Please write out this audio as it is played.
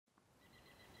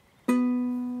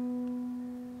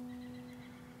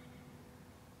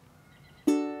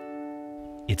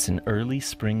It's an early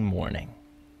spring morning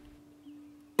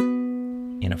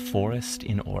in a forest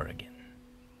in Oregon.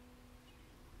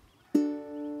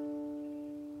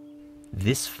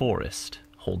 This forest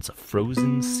holds a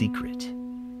frozen secret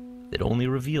that only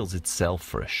reveals itself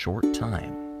for a short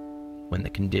time when the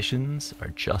conditions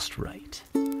are just right.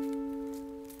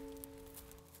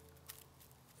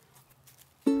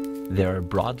 There are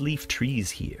broadleaf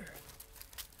trees here,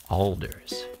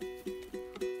 alders.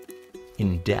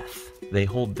 In death, they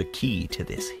hold the key to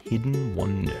this hidden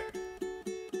wonder.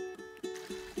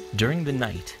 During the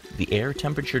night, the air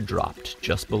temperature dropped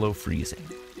just below freezing,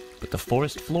 but the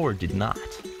forest floor did not.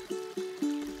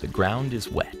 The ground is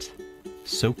wet,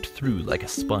 soaked through like a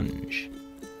sponge.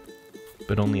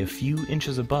 But only a few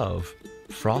inches above,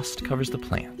 frost covers the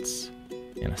plants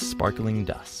in a sparkling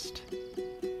dust.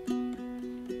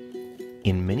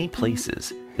 In many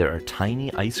places, there are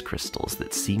tiny ice crystals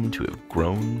that seem to have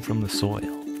grown from the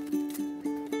soil.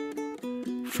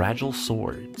 Fragile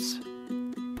swords,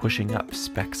 pushing up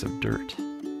specks of dirt.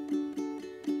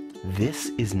 This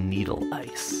is needle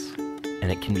ice, and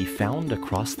it can be found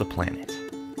across the planet.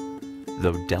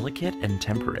 Though delicate and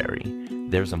temporary,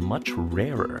 there's a much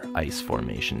rarer ice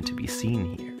formation to be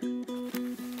seen here,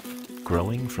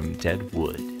 growing from dead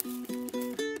wood.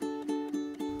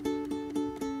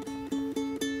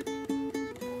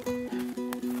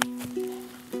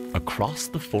 Across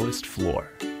the forest floor,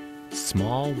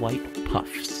 small white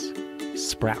puffs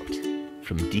sprout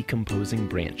from decomposing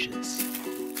branches.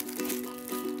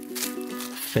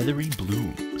 Feathery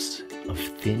blooms of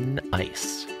thin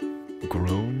ice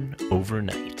grown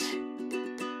overnight.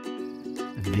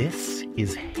 This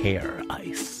is hair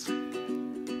ice,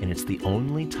 and it's the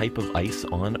only type of ice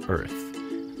on Earth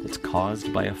that's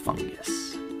caused by a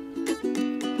fungus.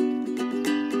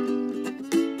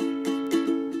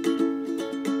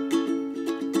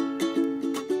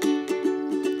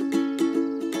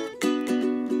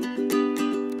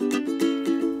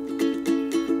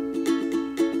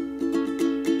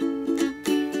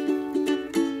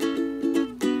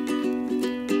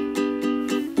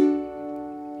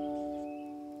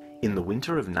 In the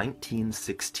winter of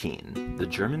 1916, the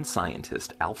German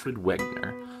scientist Alfred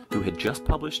Wegener, who had just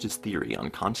published his theory on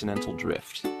continental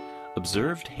drift,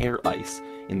 observed hair ice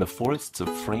in the forests of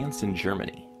France and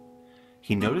Germany.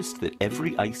 He noticed that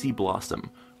every icy blossom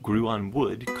grew on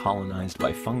wood colonized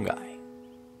by fungi.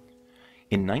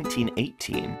 In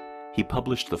 1918, he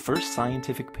published the first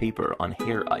scientific paper on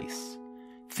hair ice,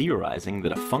 theorizing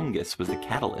that a fungus was the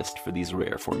catalyst for these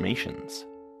rare formations.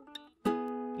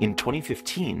 In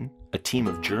 2015, a team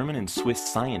of German and Swiss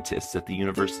scientists at the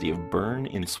University of Bern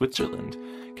in Switzerland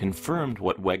confirmed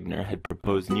what Wegener had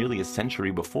proposed nearly a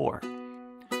century before,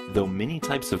 though many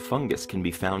types of fungus can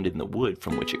be found in the wood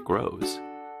from which it grows.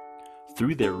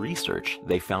 Through their research,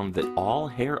 they found that all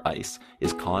hair ice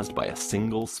is caused by a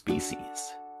single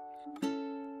species,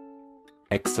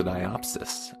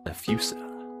 AaronAPhilips effusa.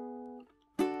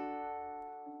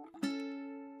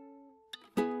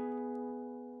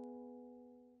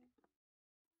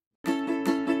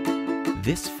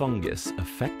 This fungus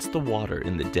affects the water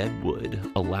in the dead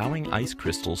wood, allowing ice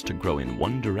crystals to grow in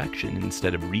one direction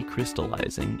instead of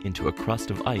recrystallizing into a crust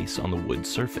of ice on the wood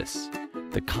surface.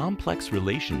 The complex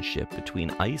relationship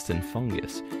between ice and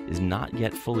fungus is not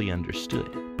yet fully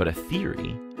understood, but a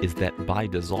theory is that by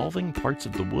dissolving parts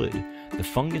of the wood, the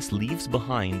fungus leaves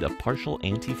behind a partial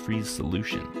antifreeze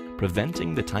solution,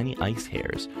 preventing the tiny ice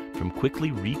hairs from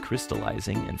quickly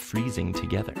recrystallizing and freezing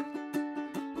together.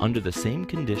 Under the same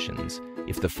conditions,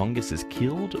 if the fungus is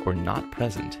killed or not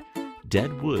present,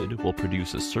 dead wood will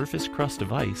produce a surface crust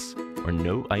of ice or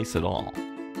no ice at all.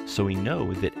 So we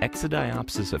know that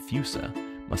AaronAPhilips effusa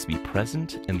must be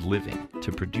present and living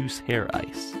to produce hair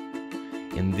ice.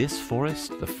 In this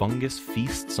forest, the fungus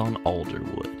feasts on alder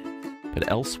wood, but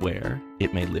elsewhere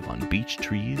it may live on beech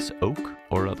trees, oak,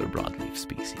 or other broadleaf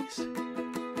species.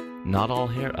 Not all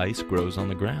hair ice grows on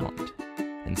the ground,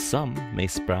 and some may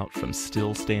sprout from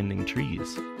still-standing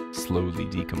trees, slowly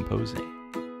decomposing.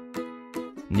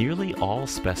 Nearly all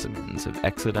specimens of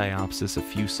AaronAPhilips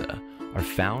effusa are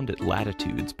found at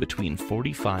latitudes between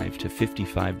 45 to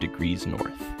 55 degrees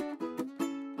north.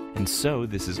 And so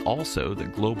this is also the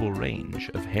global range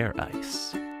of hair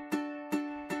ice.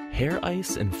 Hair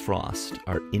ice and frost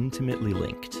are intimately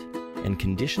linked, and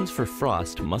conditions for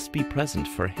frost must be present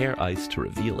for hair ice to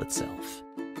reveal itself.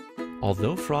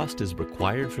 Although frost is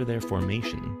required for their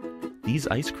formation, these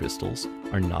ice crystals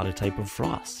are not a type of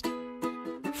frost.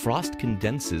 Frost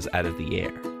condenses out of the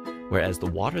air, whereas the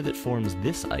water that forms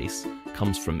this ice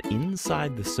comes from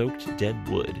inside the soaked dead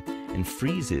wood and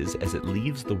freezes as it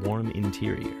leaves the warm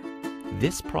interior.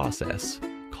 This process,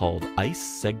 called ice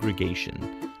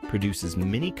segregation produces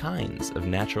many kinds of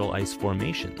natural ice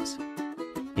formations,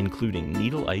 including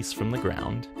needle ice from the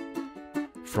ground,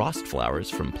 frost flowers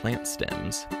from plant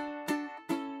stems,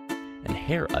 and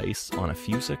hair ice on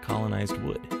Affusa colonized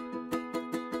wood.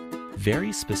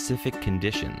 Very specific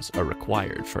conditions are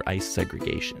required for ice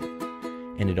segregation,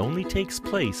 and it only takes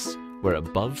place where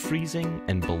above freezing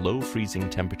and below freezing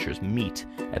temperatures meet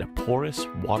at a porous,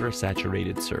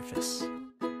 water-saturated surface.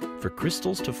 For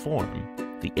crystals to form,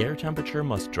 the air temperature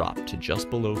must drop to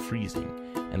just below freezing,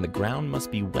 and the ground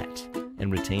must be wet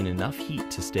and retain enough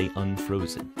heat to stay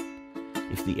unfrozen.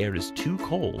 If the air is too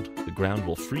cold, the ground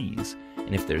will freeze,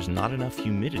 and if there's not enough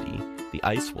humidity, the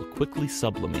ice will quickly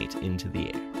sublimate into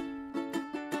the air.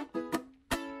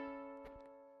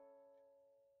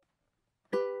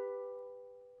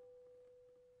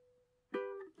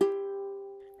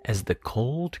 As the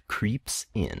cold creeps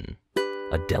in,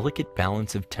 a delicate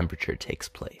balance of temperature takes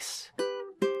place.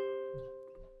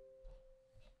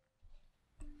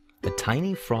 A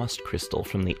tiny frost crystal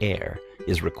from the air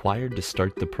is required to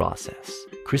start the process,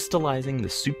 crystallizing the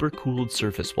supercooled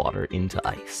surface water into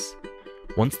ice.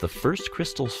 Once the first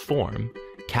crystals form,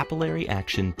 capillary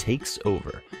action takes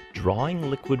over, drawing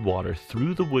liquid water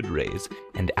through the wood rays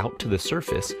and out to the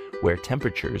surface where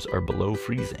temperatures are below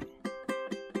freezing.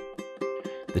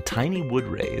 The tiny wood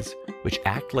rays, which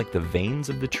act like the veins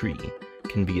of the tree,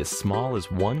 can be as small as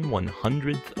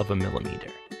 1/100th of a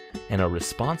millimeter, and are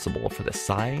responsible for the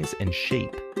size and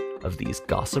shape of these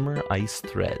gossamer ice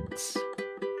threads.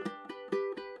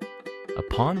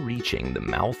 Upon reaching the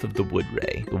mouth of the wood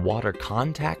ray, the water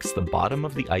contacts the bottom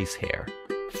of the ice hair,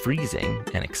 freezing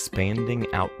and expanding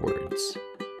outwards,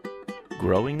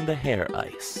 growing the hair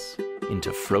ice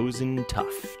into frozen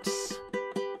tufts.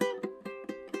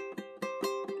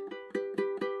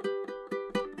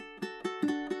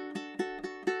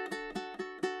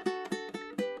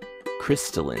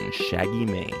 Crystalline shaggy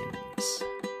manes.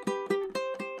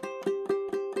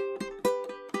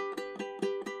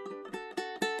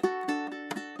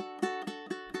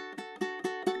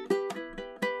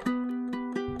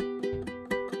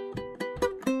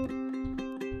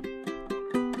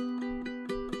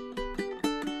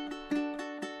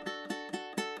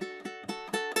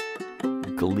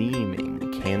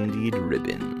 Gleaming candied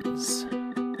ribbons.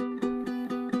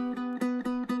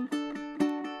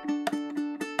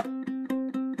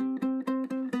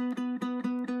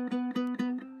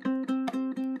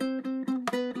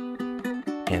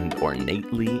 And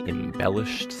ornately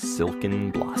embellished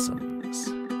silken blossoms.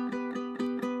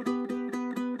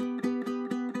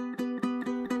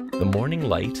 The morning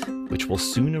light, which will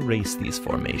soon erase these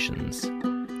formations,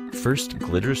 first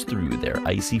glitters through their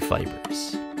icy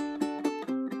fibers.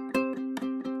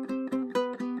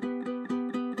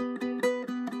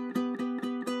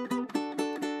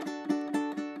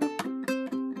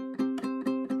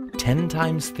 Ten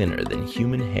times thinner than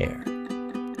human hair,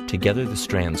 together the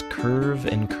strands curve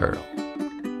and curl,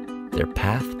 their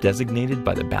path designated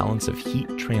by the balance of heat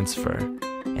transfer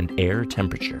and air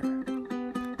temperature.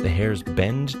 The hairs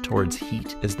bend towards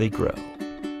heat as they grow,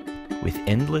 with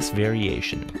endless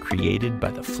variation created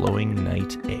by the flowing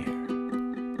night air.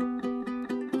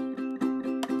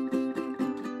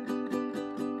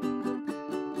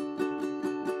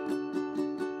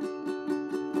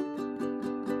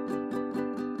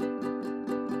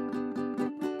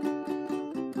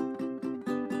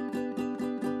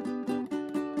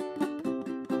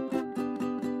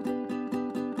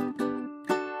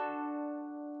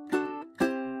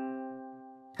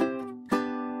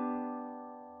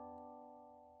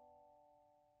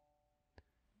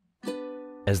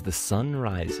 As the sun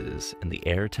rises and the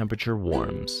air temperature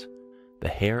warms, the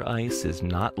hair ice is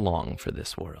not long for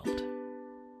this world.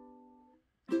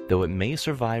 Though it may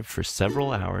survive for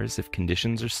several hours if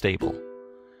conditions are stable,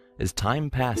 as time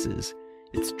passes,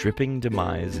 its dripping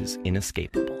demise is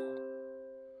inescapable.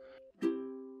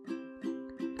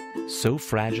 So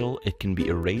fragile it can be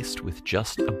erased with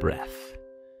just a breath.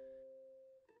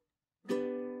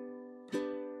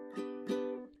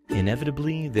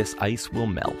 Inevitably, this ice will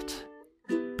melt.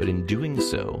 But in doing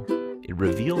so, it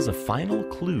reveals a final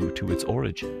clue to its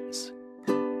origins.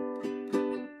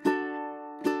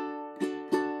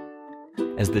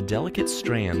 As the delicate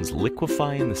strands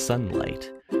liquefy in the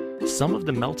sunlight, some of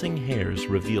the melting hairs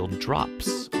reveal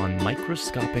drops on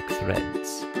microscopic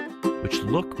threads, which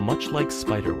look much like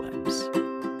spiderwebs.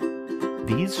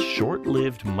 These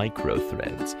short-lived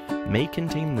microthreads may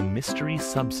contain the mystery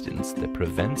substance that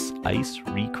prevents ice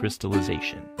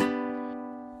recrystallization.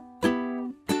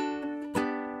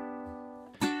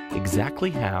 Exactly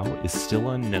how is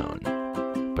still unknown,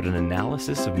 but an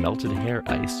analysis of melted hair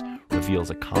ice reveals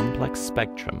a complex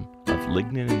spectrum of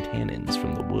lignin and tannins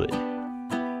from the wood.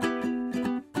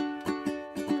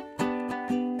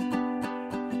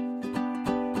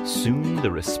 Soon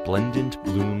the resplendent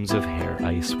blooms of hair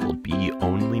ice will be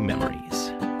only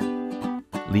memories,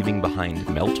 leaving behind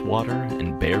meltwater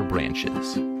and bare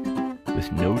branches,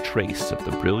 with no trace of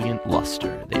the brilliant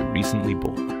luster they recently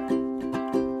bore.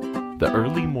 The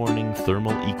early morning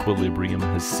thermal equilibrium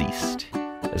has ceased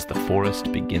as the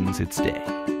forest begins its day.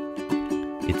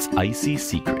 Its icy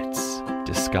secrets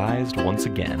disguised once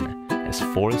again as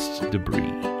forest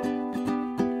debris,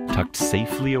 tucked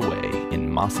safely away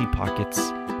in mossy pockets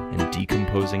and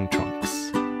decomposing trunks,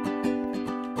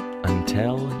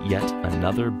 until yet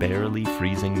another barely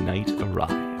freezing night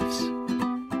arrives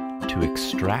to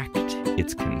extract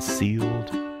its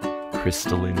concealed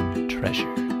crystalline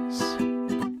treasure.